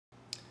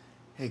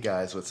Hey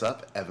guys, what's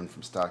up? Evan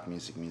from Stock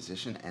Music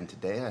Musician, and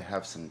today I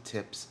have some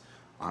tips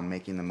on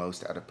making the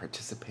most out of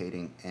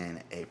participating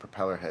in a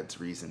Propellerhead's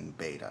Reason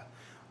beta.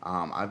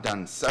 I've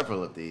done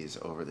several of these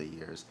over the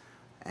years,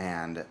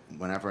 and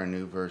whenever a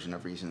new version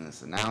of Reason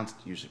is announced,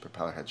 usually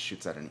Propellerhead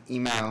shoots out an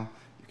email.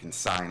 You can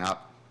sign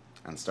up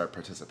and start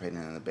participating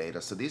in the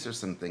beta. So these are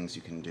some things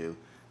you can do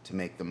to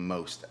make the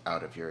most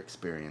out of your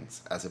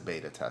experience as a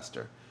beta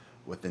tester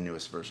with the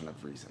newest version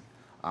of Reason.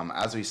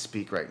 As we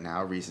speak right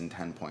now, Reason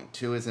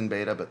 10.2 is in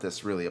beta, but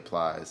this will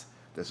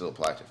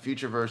apply to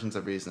future versions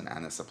of Reason,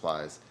 and this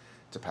applies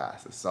to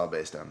past. This is all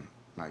based on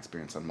my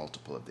experience on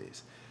multiple of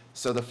these.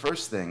 So the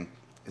first thing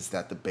is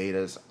that the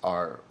betas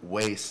are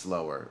way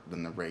slower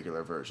than the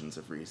regular versions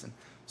of Reason.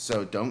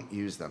 So don't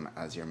use them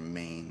as your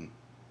main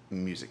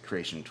music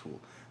creation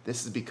tool.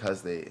 This is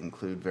because they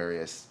include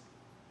various,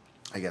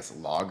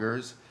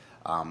 loggers,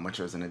 which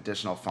is an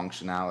additional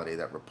functionality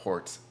that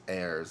reports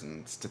errors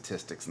and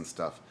statistics and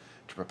stuff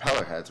to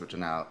Propellerheads, which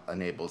now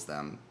enables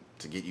them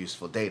to get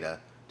useful data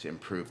to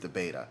improve the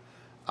beta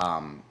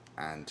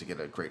and to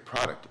get a great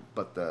product.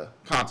 But the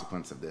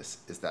consequence of this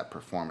is that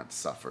performance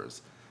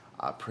suffers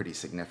pretty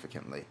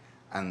significantly.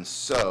 And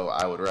so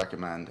I would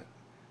recommend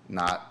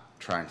not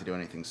trying to do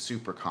anything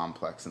super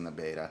complex in the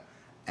beta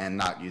and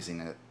not using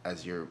it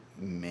as your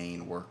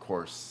main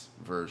workhorse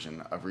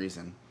version of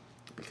Reason,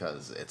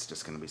 because it's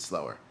just going to be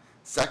slower.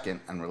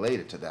 Second, and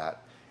related to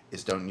that,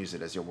 is don't use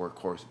it as your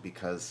workhorse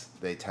because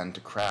they tend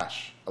to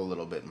crash a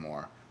little bit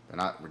more. They're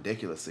not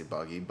ridiculously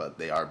buggy, but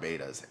they are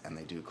betas and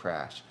they do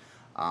crash.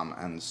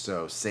 And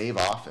so save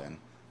often,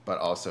 but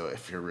also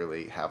if you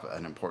really have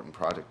an important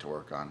project to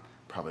work on,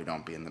 probably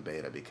don't be in the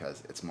beta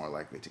because it's more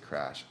likely to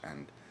crash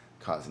and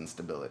cause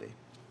instability.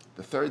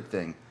 The third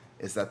thing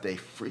is that they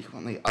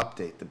frequently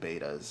update the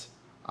betas.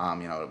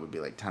 It would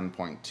be like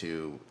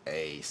 10.2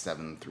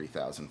 A7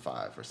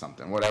 3005 or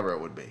something, whatever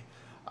it would be.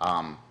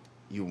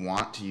 You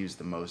want to use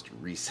the most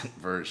recent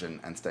version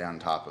and stay on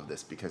top of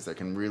this because there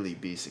can really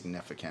be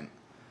significant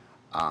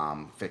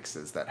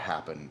fixes that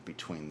happen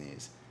between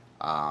these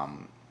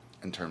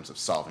in terms of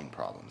solving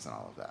problems and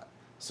all of that.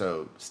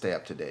 So stay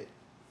up to date.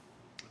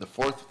 The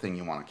fourth thing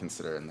you want to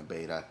consider in the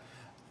beta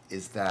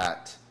is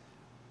that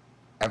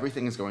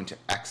everything is going to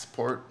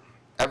export.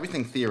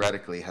 Everything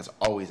theoretically has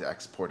always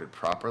exported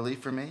properly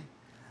for me,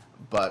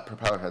 but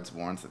Propellerheads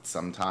warns that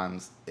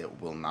sometimes it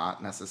will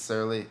not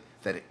necessarily,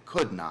 that it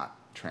could not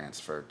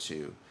transfer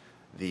to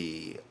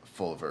the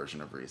full version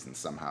of Reason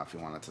somehow if you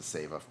wanted to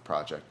save a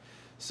project.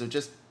 So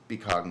just be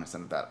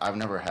cognizant of that. I've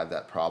never had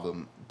that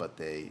problem, but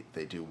they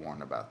do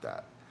warn about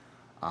that.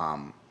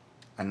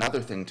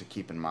 Another thing to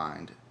keep in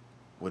mind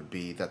would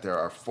be that there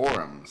are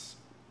forums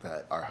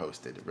that are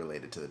hosted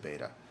related to the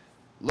beta.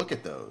 Look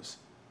at those.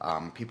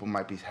 People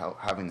might be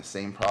having the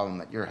same problem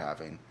that you're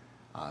having,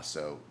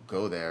 so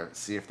go there,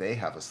 see if they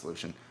have a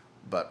solution.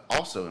 But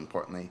also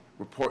importantly,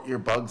 report your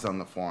bugs on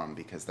the forum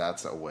because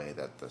that's a way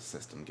that the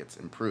system gets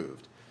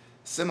improved.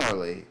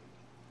 Similarly,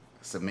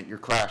 submit your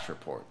crash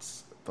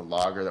reports. The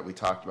logger that we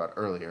talked about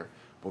earlier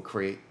will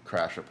create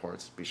crash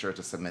reports. Be sure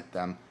to submit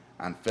them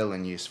and fill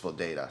in useful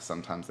data.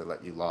 Sometimes they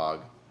let you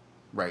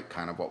write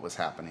kind of what was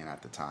happening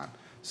at the time.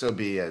 So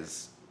be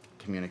as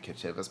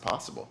communicative as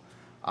possible.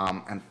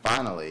 And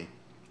finally,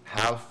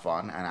 have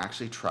fun and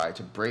actually try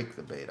to break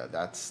the beta.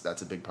 That's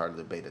a big part of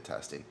the beta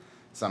testing.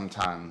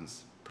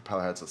 Sometimes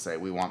Propellerheads will say,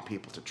 we want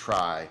people to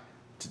try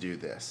to do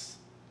this,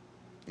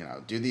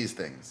 do these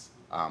things,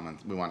 and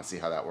we want to see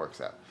how that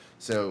works out.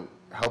 So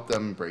help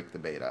them break the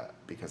beta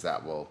because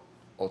that will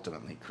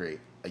ultimately create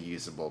a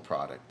usable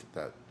product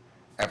that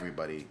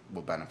everybody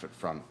will benefit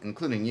from,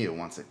 including you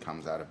once it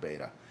comes out of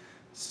beta.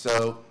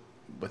 So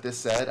with this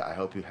said, I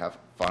hope you have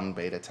fun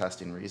beta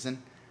testing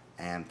Reason,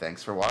 and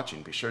thanks for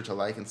watching. Be sure to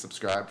like and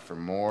subscribe for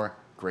more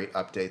great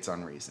updates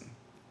on Reason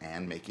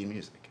and making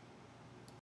music.